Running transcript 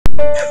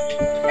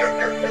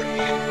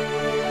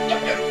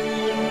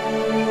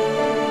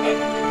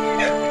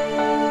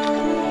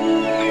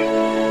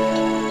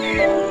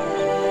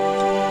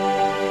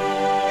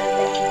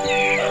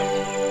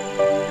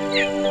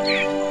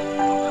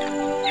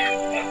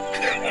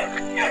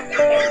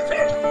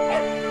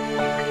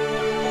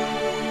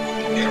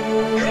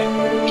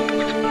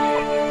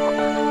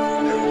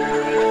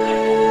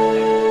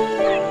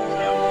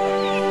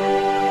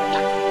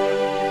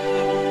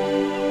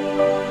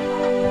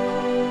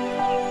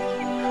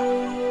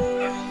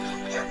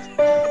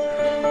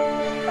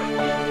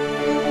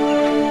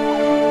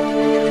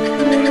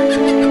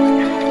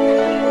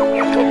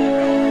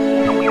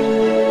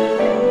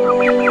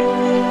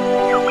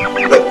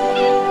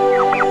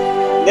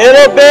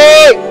Little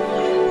bit.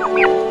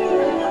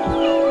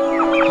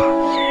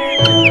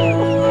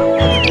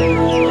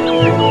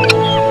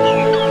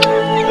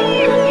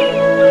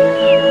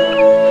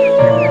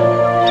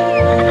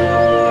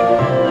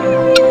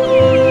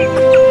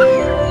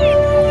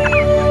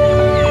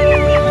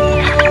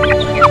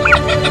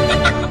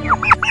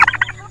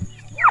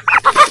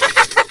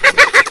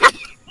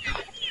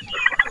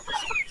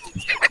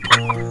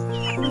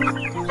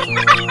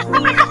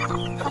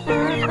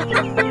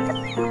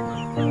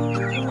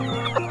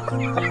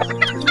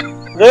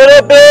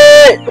 Little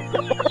bit.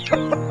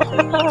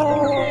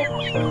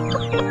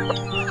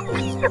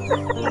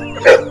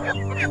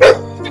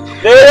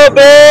 Little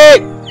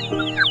bit.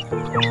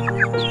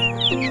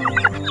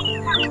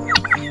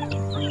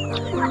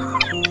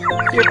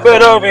 You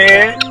put over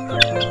here.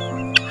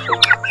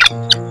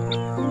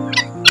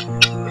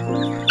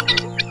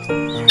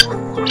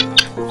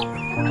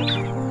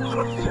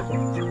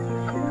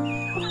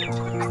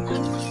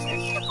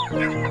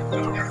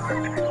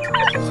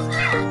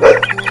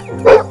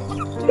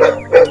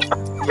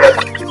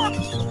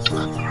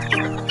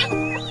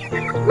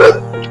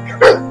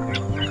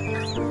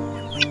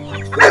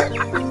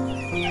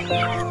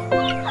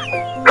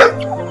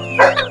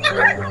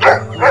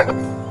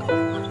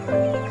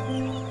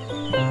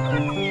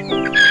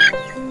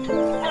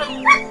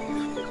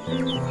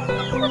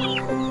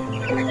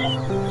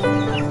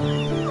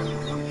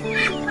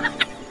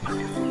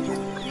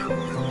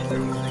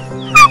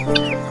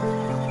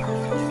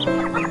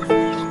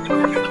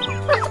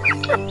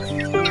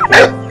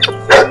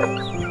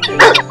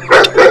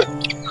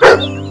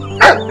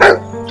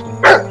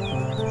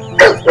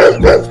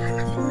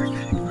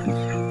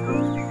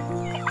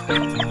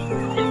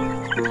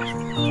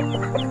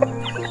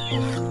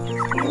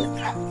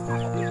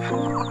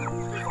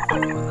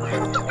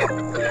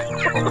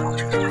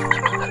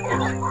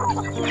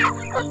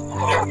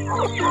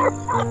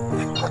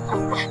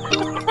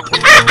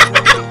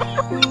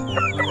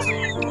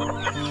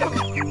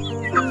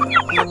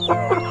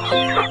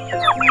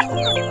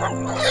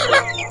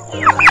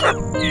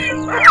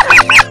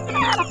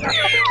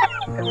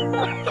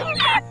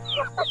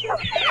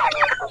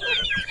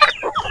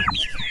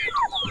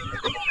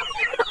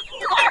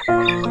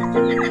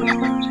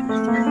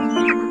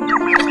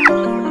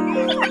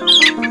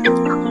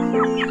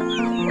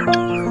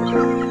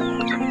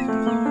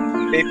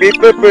 Beep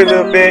beep boop a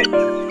little bit.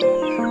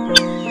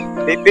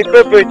 Beep beep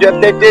boop boop,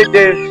 drop that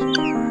doo-doo.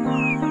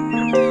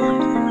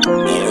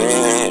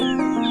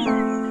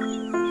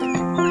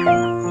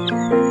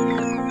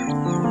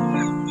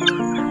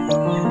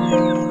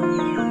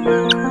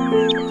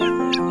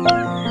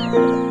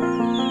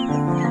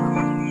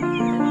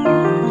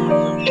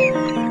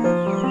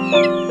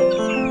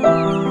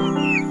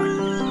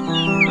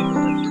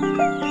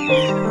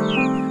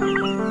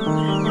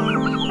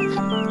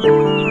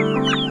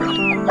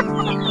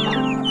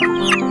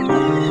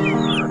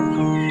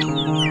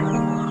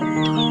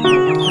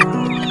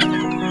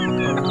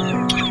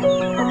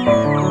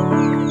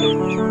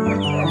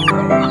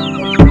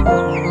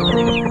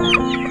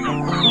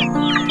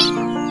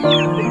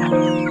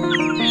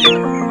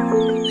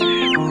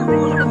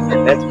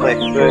 That's my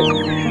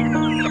foot.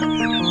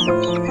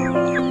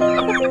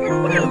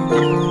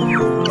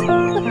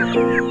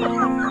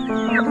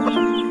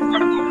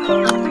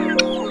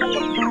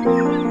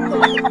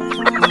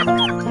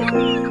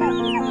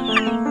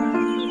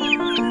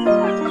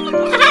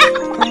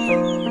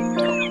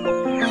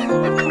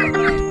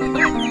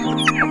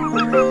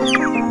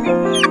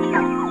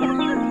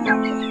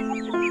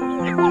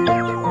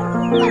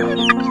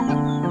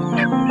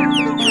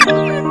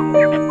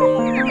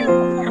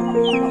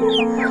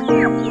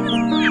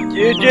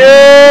 Juju!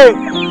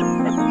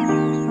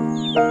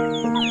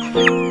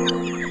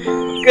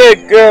 Good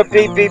girl,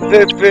 beep beep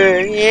boo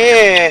boo.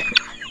 Yeah.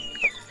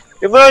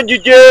 Come on,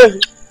 Juju.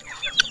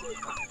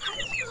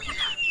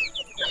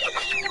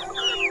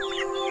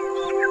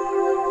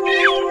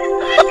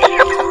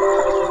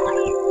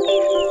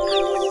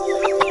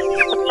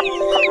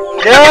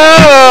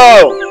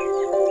 No!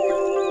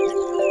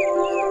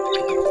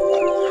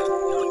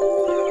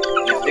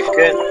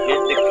 Indica.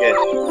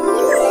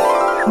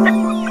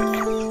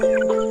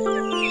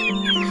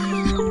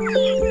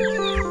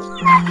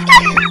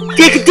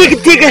 Tica.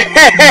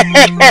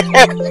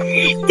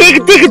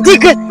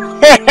 Tica.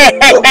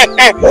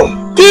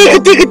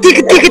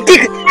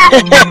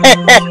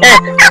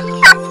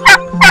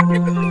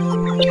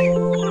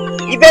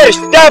 You better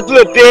stop,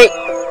 little bit.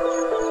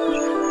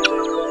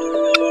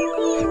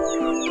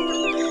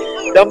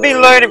 Don't be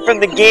learning from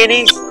the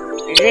guineas.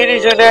 The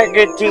guineas are not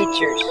good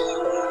teachers.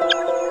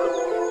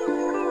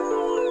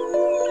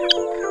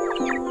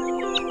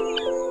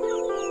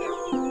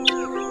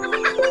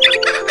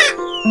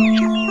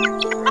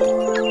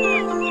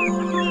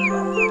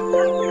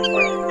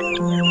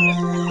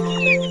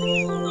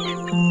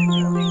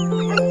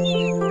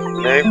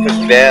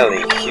 for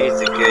Belly. She's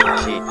a good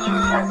teacher.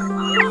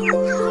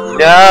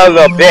 No,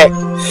 little bit.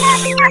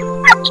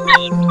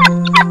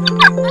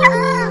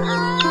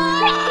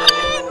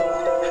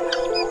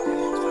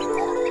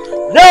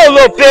 No,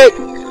 little bit.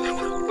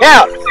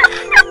 Out.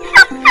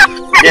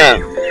 No.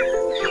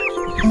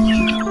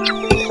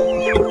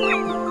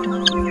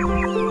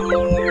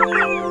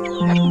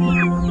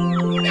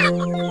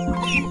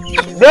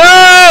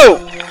 No!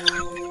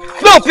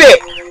 Little bit.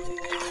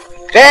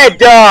 Bad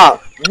dog.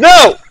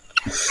 No.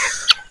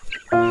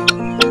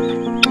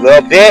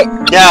 Little bit.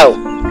 No.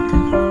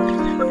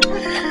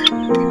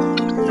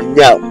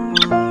 No.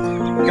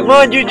 Come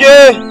on,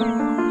 Juju.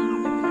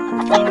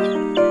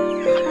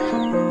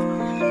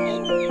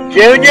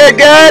 Junior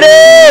got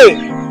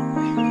it!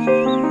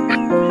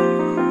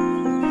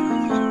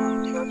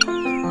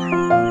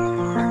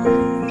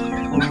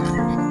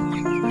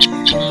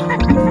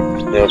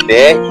 Little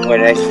bit,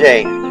 what'd I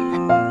say?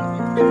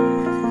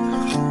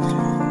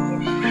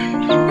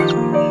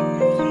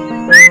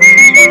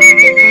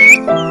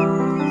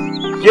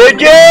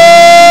 Juju!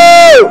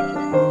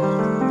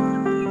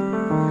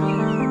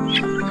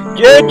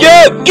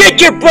 Juju,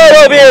 get your butt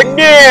over here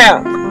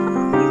now!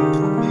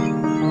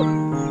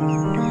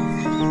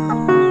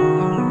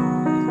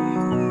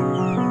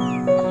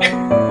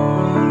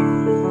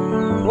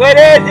 What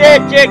is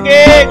it,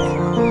 chickens?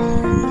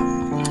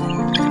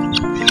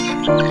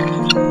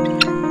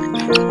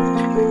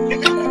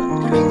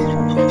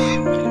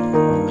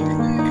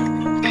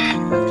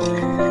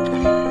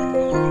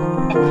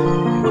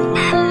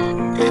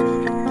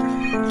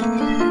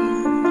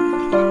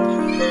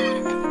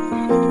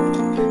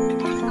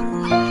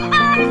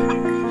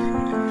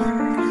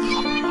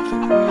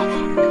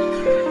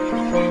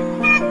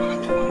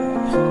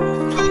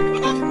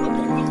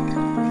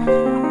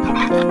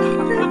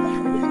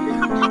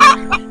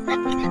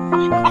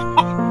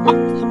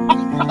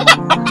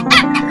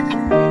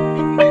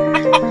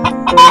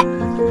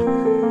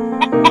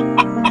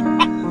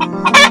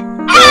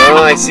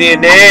 Oh, I see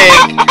an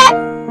egg.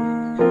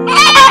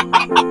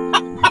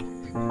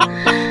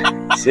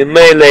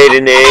 Somebody laid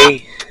an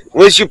egg.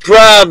 What's your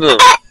problem?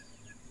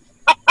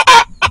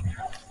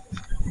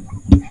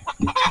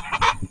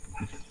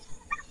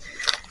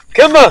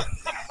 Come on.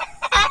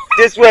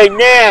 This way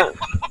now.